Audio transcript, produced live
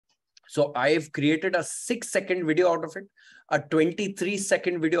So I've created a 6-second video out of it, a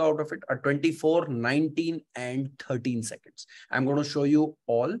 23-second video out of it, a 24, 19, and 13 seconds. I'm going to show you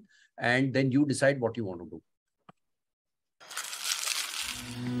all, and then you decide what you want to do.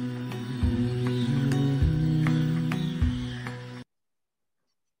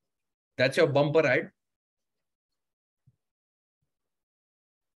 That's your bumper ad.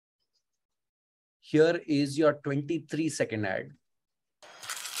 Here is your 23-second ad.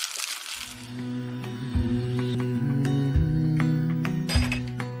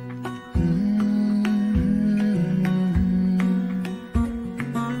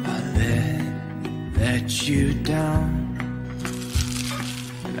 Let you down,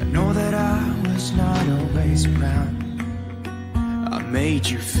 and I know that I was not always around. I made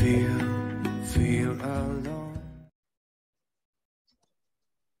you feel alone.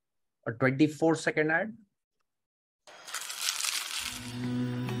 A 24-second ad.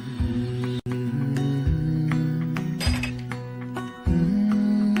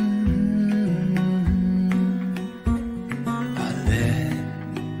 I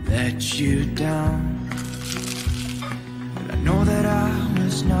let you down, and I know that I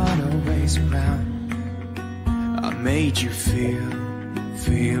was not always around. I made you feel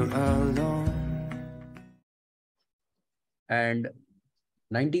alone. And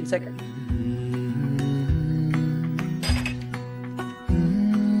 19 seconds.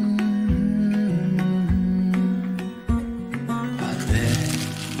 I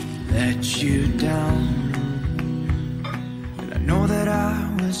let you down, and I know that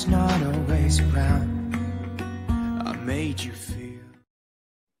I was not always around. I made you feel.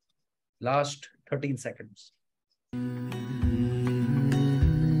 Last 13 seconds.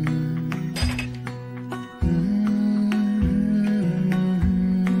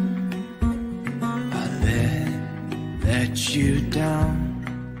 Let you down.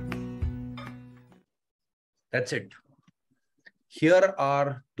 That's it. Here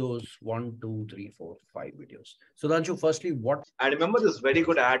are those 1, 2, 3, 4, 5 videos. Sudhanshu, firstly, what I remember this very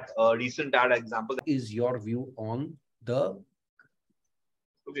good ad, recent ad example. is your view on the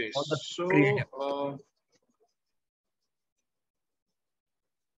Okay, on the so creative? all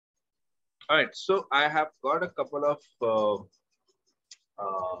right, so I have got a couple of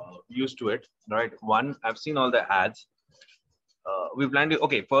views to it. Right, one, I've seen all the ads. We planned it.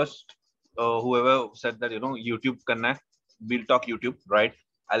 Okay, first, whoever said that, YouTube connect, we'll talk YouTube, right?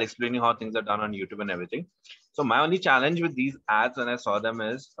 I'll explain you how things are done on YouTube and everything. So my only challenge with these ads when I saw them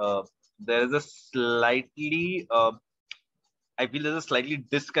is there is a slightly, I feel there's a slightly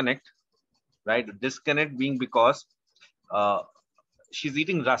disconnect, right? Disconnect being because she's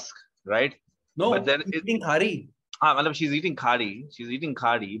eating rusk, right? No, but then eating khari. She's eating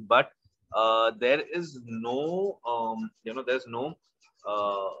khadi, but there is no, there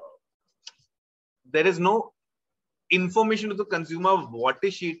is no information to the consumer. What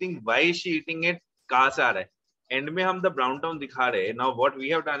is she eating? Why is she eating it? Kahan se aa raha hai? End mein hum the brown town dikha rahe. Now what we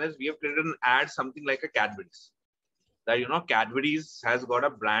have done is we have created an ad, something like a Cadbury's. That Cadbury's has got a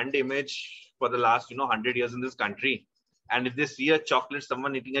brand image for the last 100 years in this country. And if they see a chocolate,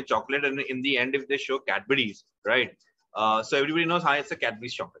 someone eating a chocolate, and in the end, if they show Cadbury's, right? So everybody knows how it's a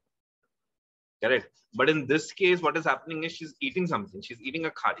Cadbury's chocolate. Correct. But in this case, what is happening is she's eating something. She's eating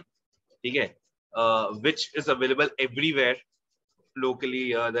a khadi, okay, which is available everywhere,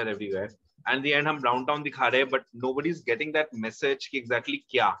 locally, they're everywhere. And the end, hum brown town dikha rahe, but nobody's getting that message ki exactly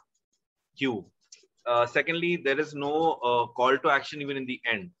kya, kyun. Secondly, there is no call to action even in the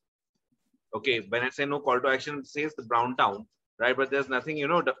end. Okay, when I say no call to action, it says the brown town, right? But there's nothing,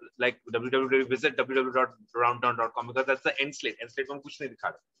 like visit www.browntown.com, because that's the end slate. End slate mein kuch nahi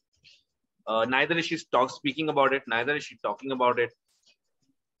dikha raha. Neither is she speaking about it, neither is she talking about it.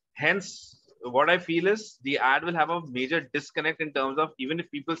 Hence, what I feel is the ad will have a major disconnect in terms of, even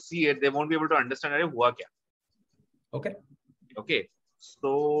if people see it, they won't be able to understand hua kya. Okay. Okay.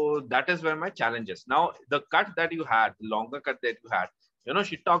 So that is where my challenge is. Now, the cut that you had, the longer cut that you had,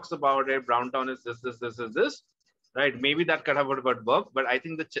 she talks about it. Brown town is this, right? Maybe that cut would have worked, but I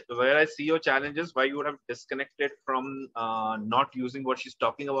think where I see your challenge is why you would have disconnected from not using what she's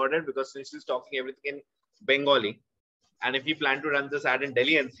talking about it, because since she's talking everything in Bengali, and if you plan to run this ad in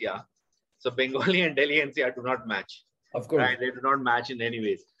Delhi NCR, so Bengali and Delhi NCR do not match. Of course. Right? They do not match in any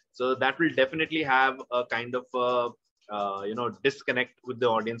ways. So that will definitely have a kind of disconnect with the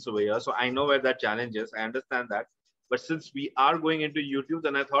audience over here. So I know where that challenge is. I understand that. But since we are going into YouTube,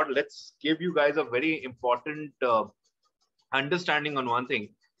 then I thought let's give you guys a very important understanding on one thing.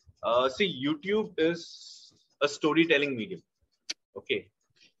 See, YouTube is a storytelling medium. Okay.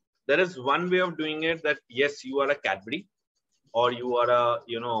 There is one way of doing it that, yes, you are a Cadbury, or you are a,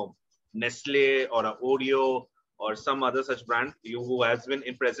 Nestle or a Oreo or some other such brand who has been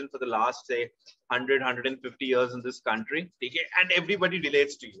in present for the last, say, 150 years in this country. Okay? And everybody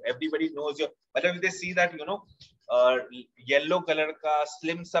relates to you. Everybody knows you. But if they see that, yellow color ka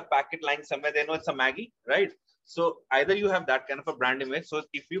slim sa packet lying somewhere, they know it's a Maggie, right? So either you have that kind of a brand image. So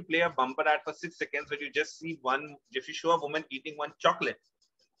if you play a bumper ad for 6 seconds, where you just see if you show a woman eating one chocolate,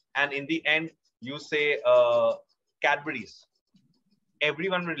 and in the end you say Cadbury's,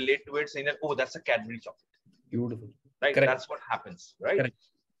 everyone will relate to it, saying that, oh, that's a Cadbury chocolate. Beautiful. Right? Correct. That's what happens, right? Correct.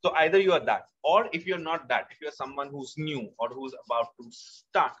 So either you are that, or if you're not that, if you're someone who's new or who's about to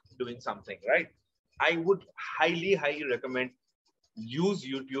start doing something, right? I would highly, highly recommend use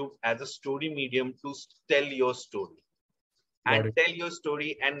YouTube as a story medium to tell your story. And tell your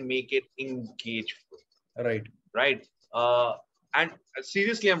story and make it engageful. Right. Right. And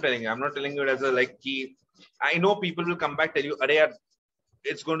seriously, I'm telling you, I'm not telling you it as a key. I know people will come back, tell you, Arey,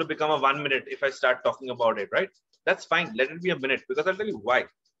 it's going to become a 1 minute if I start talking about it, right? That's fine. Let it be a minute, because I'll tell you why.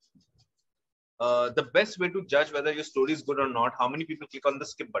 The best way to judge whether your story is good or not, how many people click on the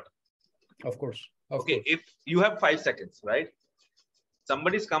skip button? Of course. Okay, if you have 5 seconds, right?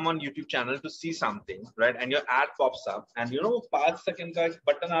 Somebody's come on YouTube channel to see something, right? And your ad pops up, and 5 second ka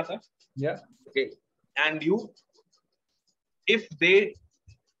button aata. Yeah. Okay. And if they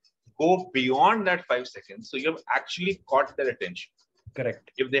go beyond that 5 seconds, so you've actually caught their attention.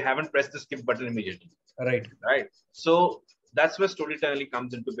 Correct. If they haven't pressed the skip button immediately. Right. Right. So that's where storytelling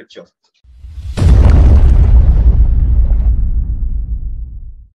comes into picture.